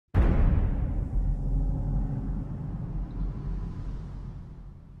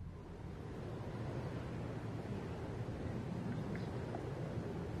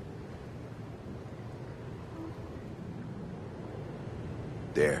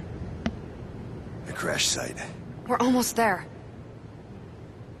There. The crash site. We're almost there.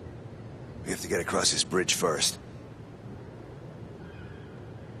 We have to get across this bridge first.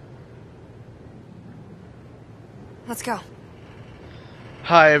 Let's go.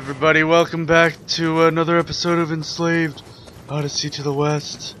 Hi everybody, welcome back to another episode of Enslaved, Odyssey to the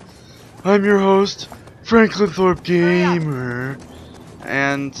West. I'm your host, FranklinthorpGamer,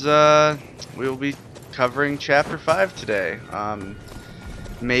 and we'll be covering Chapter 5 today.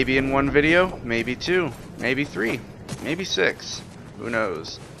 Maybe in one video, maybe two, maybe three, maybe six, who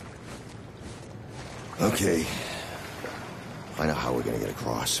knows. Okay. I know how we're gonna get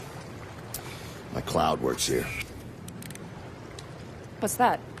across. My cloud works here. What's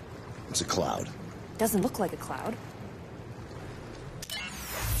that? It's a cloud. Doesn't look like a cloud.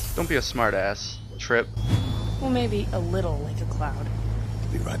 Don't be a smartass, Trip. Well, maybe a little like a cloud.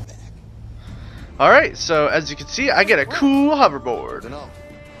 Be right back. Alright, so as you can see, I get a cool hoverboard. No.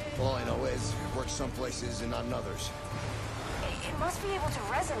 All I know is it works some places and not in others. It must be able to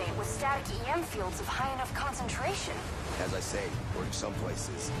resonate with static EM fields of high enough concentration. As I say, it works some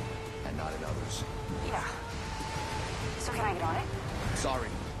places and not in others. Yeah. So can I get on it? Sorry.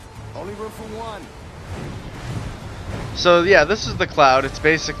 Only room for one. So yeah, this is the cloud. It's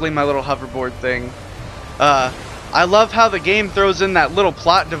basically my little hoverboard thing. I love how the game throws in that little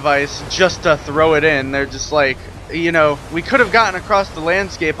plot device just to throw it in. They're just like, you know, we could have gotten across the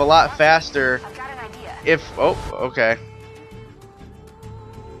landscape a lot faster I've got an idea. if... Oh, okay.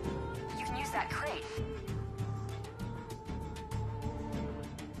 You can use that crate.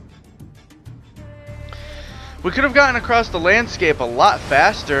 We could have gotten across the landscape a lot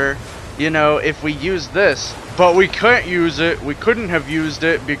faster, you know, if we used this. But we couldn't use it. We couldn't have used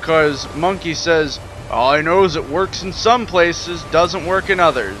it because Monkey says, all I know is it works in some places, doesn't work in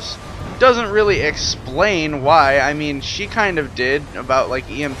others. Doesn't really explain why. I mean, she kind of did about like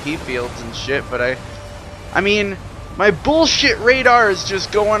EMP fields and shit, but I mean, my bullshit radar is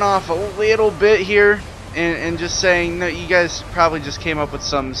just going off a little bit here and just saying, no, you guys probably just came up with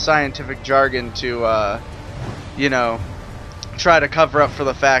some scientific jargon to, you know, try to cover up for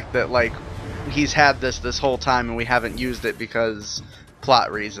the fact that, like, he's had this whole time and we haven't used it because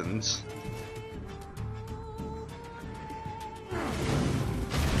plot reasons. Can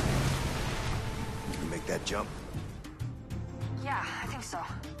you make that jump? Yeah, I think so.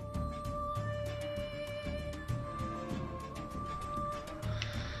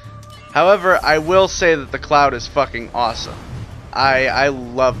 However, I will say that the cloud is fucking awesome. I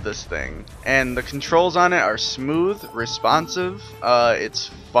love this thing, and the controls on it are smooth, responsive. It's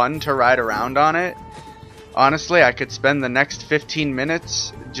fun to ride around on it. Honestly, I could spend the next 15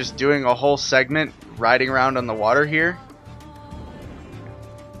 minutes just doing a whole segment riding around on the water here.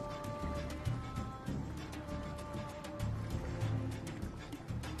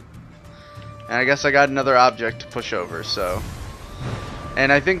 And I guess I got another object to push over, so... And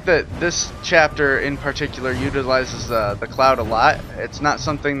I think that this chapter in particular utilizes the cloud a lot. It's not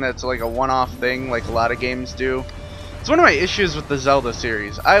something that's like a one-off thing like a lot of games do. It's one of my issues with the Zelda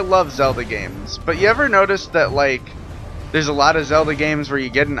series. I love Zelda games, but you ever notice that like there's a lot of Zelda games where you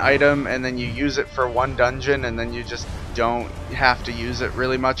get an item and then you use it for one dungeon and then you just don't have to use it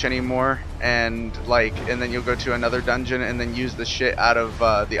really much anymore, and then you'll go to another dungeon and then use the shit out of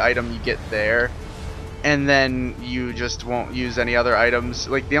the item you get there. And then you just won't use any other items.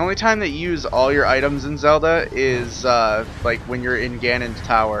 Like, the only time that you use all your items in Zelda is, like, when you're in Ganon's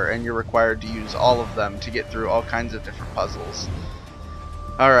Tower and you're required to use all of them to get through all kinds of different puzzles.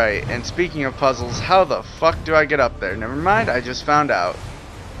 Alright, and speaking of puzzles, how the fuck do I get up there? Never mind, I just found out.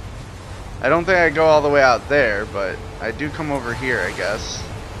 I don't think I go all the way out there, but I do come over here, I guess.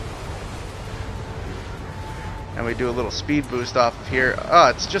 And we do a little speed boost off of here. Oh,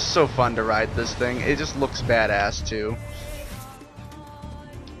 it's just so fun to ride this thing. It just looks badass too.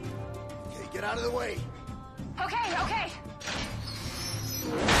 Okay, get out of the way. Okay, okay.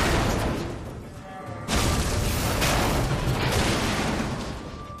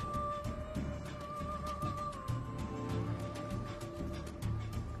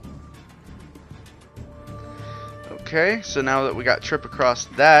 Okay, so now that we got Trip across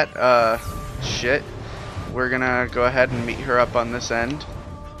that, shit, we're gonna go ahead and meet her up on this end.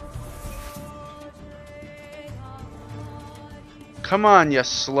 Come on, you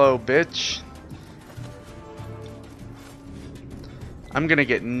slow bitch. I'm gonna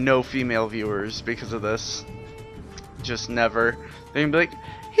get no female viewers because of this. Just never. They're gonna be like,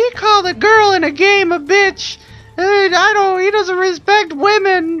 he called a girl in a game a bitch. He doesn't respect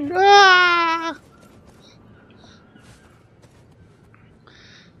women. Ah!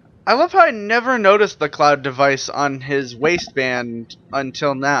 I love how I never noticed the cloud device on his waistband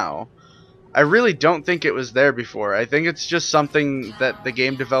until now. I really don't think it was there before. I think it's just something that the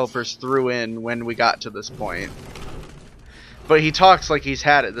game developers threw in when we got to this point. But he talks like he's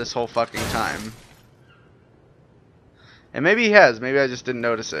had it this whole fucking time. And maybe he has. Maybe I just didn't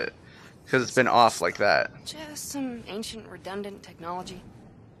notice it. Because it's been off like that. Just some ancient, redundant technology.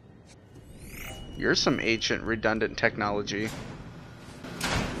 You're some ancient, redundant technology.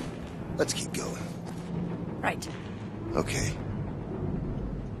 Let's keep going. Right. Okay.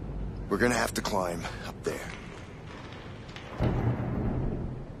 We're gonna have to climb up there.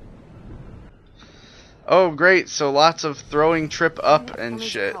 Oh, great. So lots of throwing Trip up and We'll need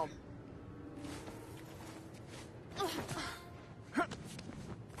shit. help.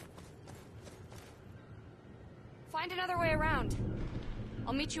 Find another way around.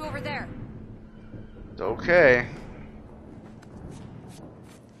 I'll meet you over there. Okay.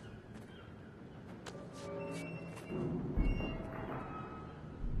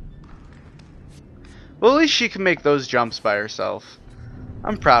 Well, at least she can make those jumps by herself.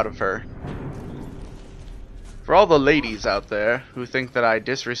 I'm proud of her. For all the ladies out there who think that I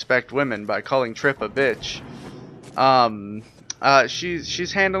disrespect women by calling Trip a bitch,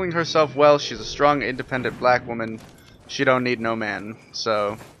 she's handling herself well. She's a strong, independent black woman. She don't need no man.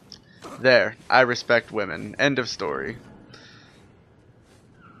 So, there. I respect women. End of story.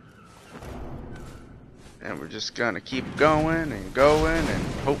 And we're just gonna keep going and going and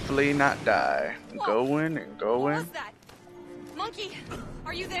hopefully not die. Whoa. Going and What going. was that? Monkey,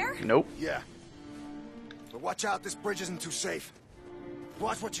 are you there? Nope. Yeah. But watch out, this bridge isn't too safe.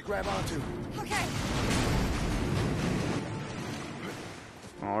 Watch what you grab onto. Okay,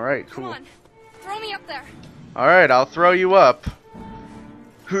 Alright, come cool. on. Throw me up there. Alright, I'll throw you up.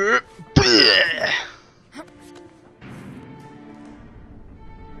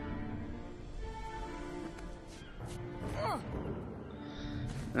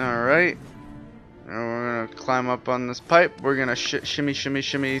 Alright. Now we're gonna climb up on this pipe. We're gonna shimmy, shimmy,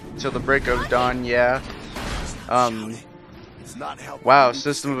 shimmy till the break of dawn, yeah. It's not helping. Wow,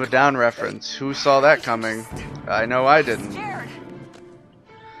 System of a Down reference. Who saw that coming? I know I didn't. Scared.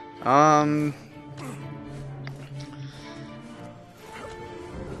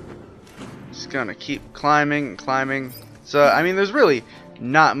 Just gonna keep climbing and climbing. So, I mean, there's really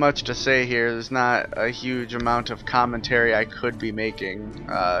not much to say here. There's not a huge amount of commentary I could be making.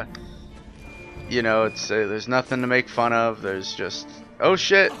 You know, it's there's nothing to make fun of. There's just, oh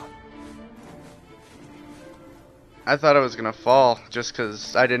shit. I thought I was gonna fall just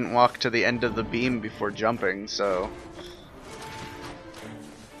because I didn't walk to the end of the beam before jumping, so.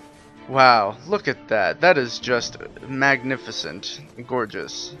 Wow, look at that. That is just magnificent.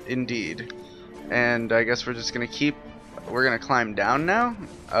 Gorgeous, indeed. And I guess we're just gonna we're gonna climb down now?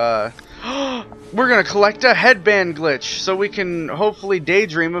 We're gonna collect a headband glitch so we can hopefully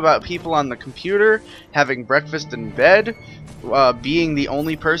daydream about people on the computer, having breakfast in bed, being the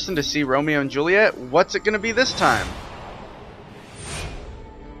only person to see Romeo and Juliet. What's it gonna be this time?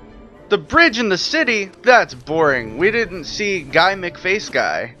 The bridge in the city? That's boring. We didn't see Guy McFace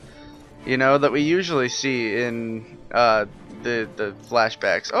guy, you know, that we usually see in the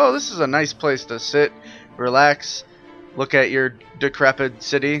flashbacks. Oh, this is a nice place to sit, relax, look at your decrepit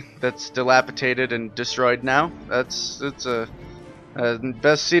city that's dilapidated and destroyed now. It's a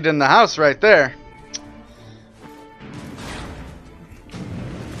best seat in the house right there.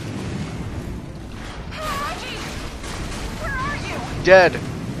 Reggie! Where are you? Dead.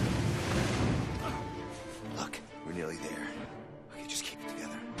 Look, we're nearly there. Okay, just keep it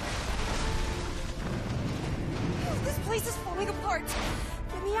together. This place is falling apart.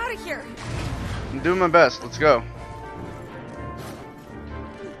 Get me out of here. I'm doing my best. Let's go.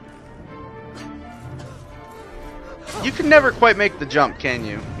 You can never quite make the jump, can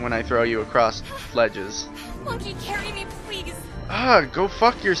you, when I throw you across ledges? Monkey, carry me, please. Ah, go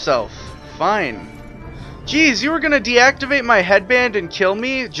fuck yourself. Fine. Jeez, you were gonna deactivate my headband and kill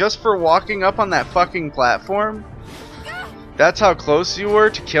me just for walking up on that fucking platform? That's how close you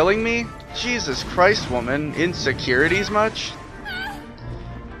were to killing me? Jesus Christ, woman. Insecurities much?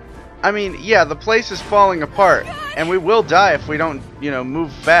 I mean, yeah, the place is falling apart, and we will die if we don't, you know,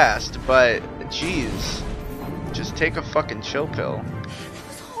 move fast, but, jeez. Just take a fucking chill pill.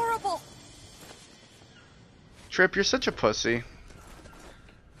 It's horrible. Trip, you're such a pussy.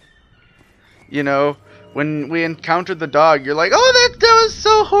 You know, when we encountered the dog, you're like, oh, that was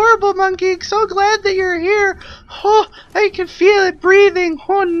so horrible, Monkey. So glad that you're here. Oh, I can feel it breathing.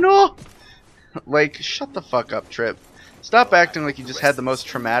 Oh, no. Like, shut the fuck up, Trip. Stop acting like you just had the most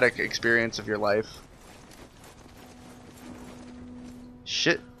traumatic experience of your life.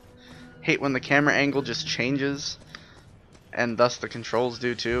 Shit. hate when the camera angle just changes, and thus the controls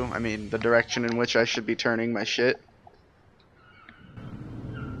do too. I mean, the direction in which I should be turning my shit.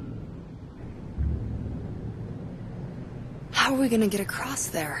 How are we gonna get across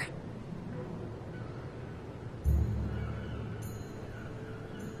there?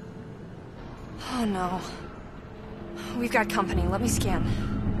 Oh no. We've got company. Let me scan.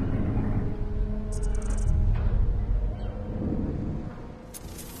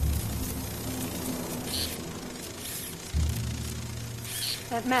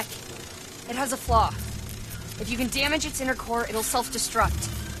 That mech. It has a flaw. If you can damage its inner core, it'll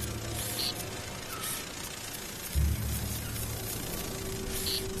self-destruct.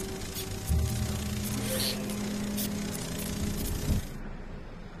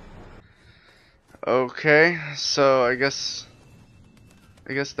 Okay, so I guess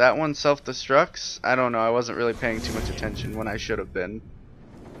that one self-destructs. I don't know, I wasn't really paying too much attention when I should have been.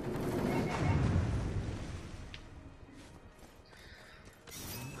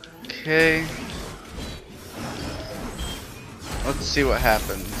 Okay. Let's see what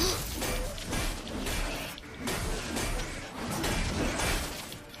happens.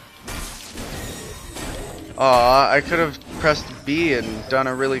 Aw, I could have pressed B and done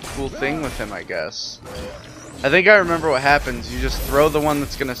a really cool thing with him, I guess. I think I remember what happens. You just throw the one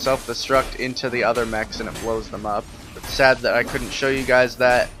that's gonna self-destruct into the other mechs and it blows them up. It's sad that I couldn't show you guys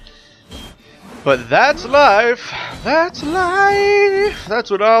that. But that's life. That's life.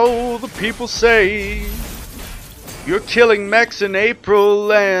 That's what all the people say. You're killing mechs in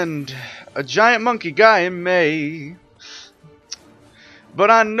April and a giant monkey guy in May.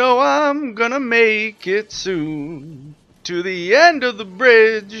 But I know I'm gonna make it soon to the end of the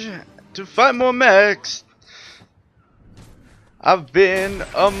bridge to fight more mechs. I've been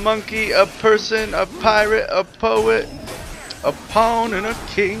a monkey, a person, a pirate, a poet, a pawn and a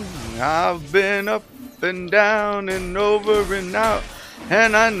king. I've been up and down and over and out,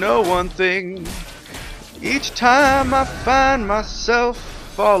 and I know one thing. Each time I find myself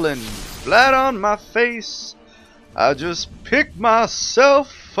falling flat on my face, I just pick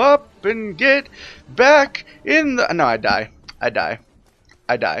myself up and get back in the... No, I die. I die.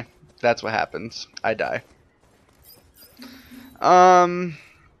 I die. That's what happens. I die.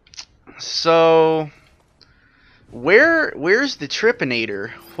 So... Where's the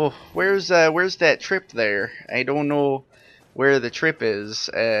Tripinator? Well, where's that trip there? I don't know where the trip is.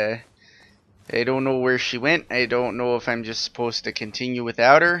 I don't know where she went. I don't know if I'm just supposed to continue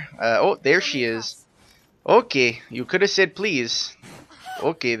without her. Oh, there she is. Okay, you could have said please.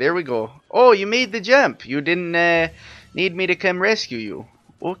 Okay, there we go. Oh, you made the jump. You didn't need me to come rescue you.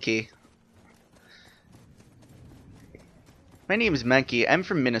 Okay. My name's Monkey. I'm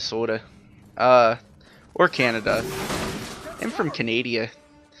from Minnesota. Or Canada. I'm from Canada.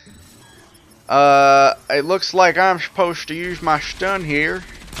 It looks like I'm supposed to use my stun here.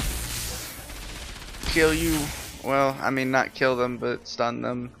 Kill you. Well, I mean not kill them, but stun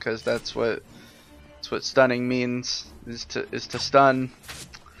them, because that's what stunning means, is to stun.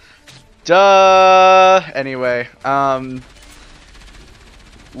 Duh. Anyway,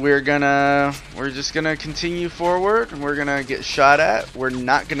 we're just gonna continue forward, and we're gonna get shot at. We're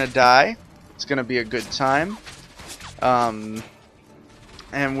not gonna die. It's gonna be a good time. And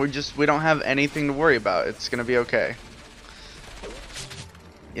we don't have anything to worry about. It's gonna be okay.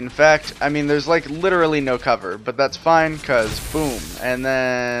 In fact, I mean, there's like literally no cover, but that's fine, cause boom, and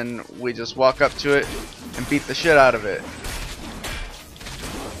then we just walk up to it and beat the shit out of it.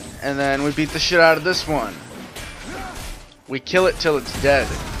 And then we beat the shit out of this one. We kill it till it's dead.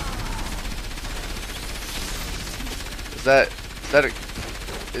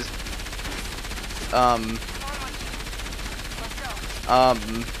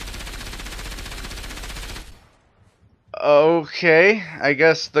 Okay, I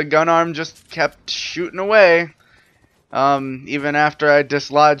guess the gun arm just kept shooting away. Even after I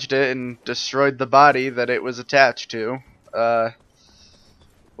dislodged it and destroyed the body that it was attached to.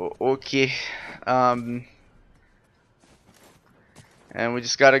 Okay. And we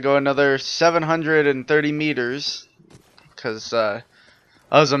just gotta go another 730 meters. Because,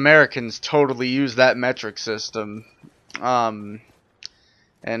 us Americans totally use that metric system. And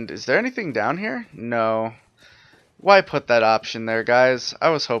is there anything down here? No. Why put that option there, guys? I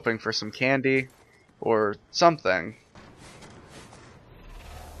was hoping for some candy or something.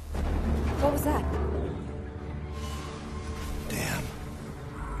 What was that? Damn.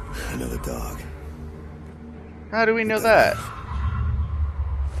 Another dog. How do we know that?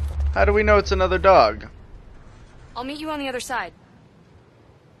 How do we know it's another dog? I'll meet you on the other side.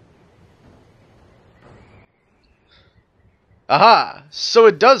 Aha! So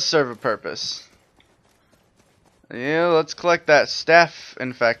it does serve a purpose. Yeah, let's collect that staph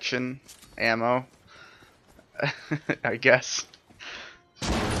infection ammo. I guess.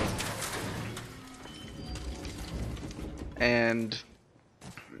 And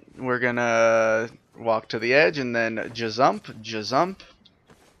we're gonna walk to the edge and then jazump, jazump.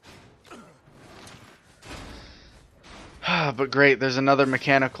 But great, there's another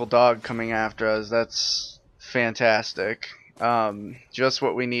mechanical dog coming after us. That's fantastic. Just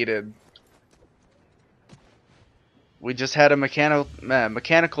what we needed. We just had a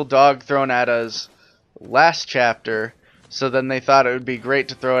mechanical dog thrown at us last chapter, so then they thought it would be great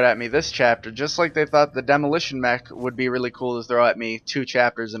to throw it at me this chapter, just like they thought the demolition mech would be really cool to throw at me 2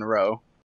 chapters in a row.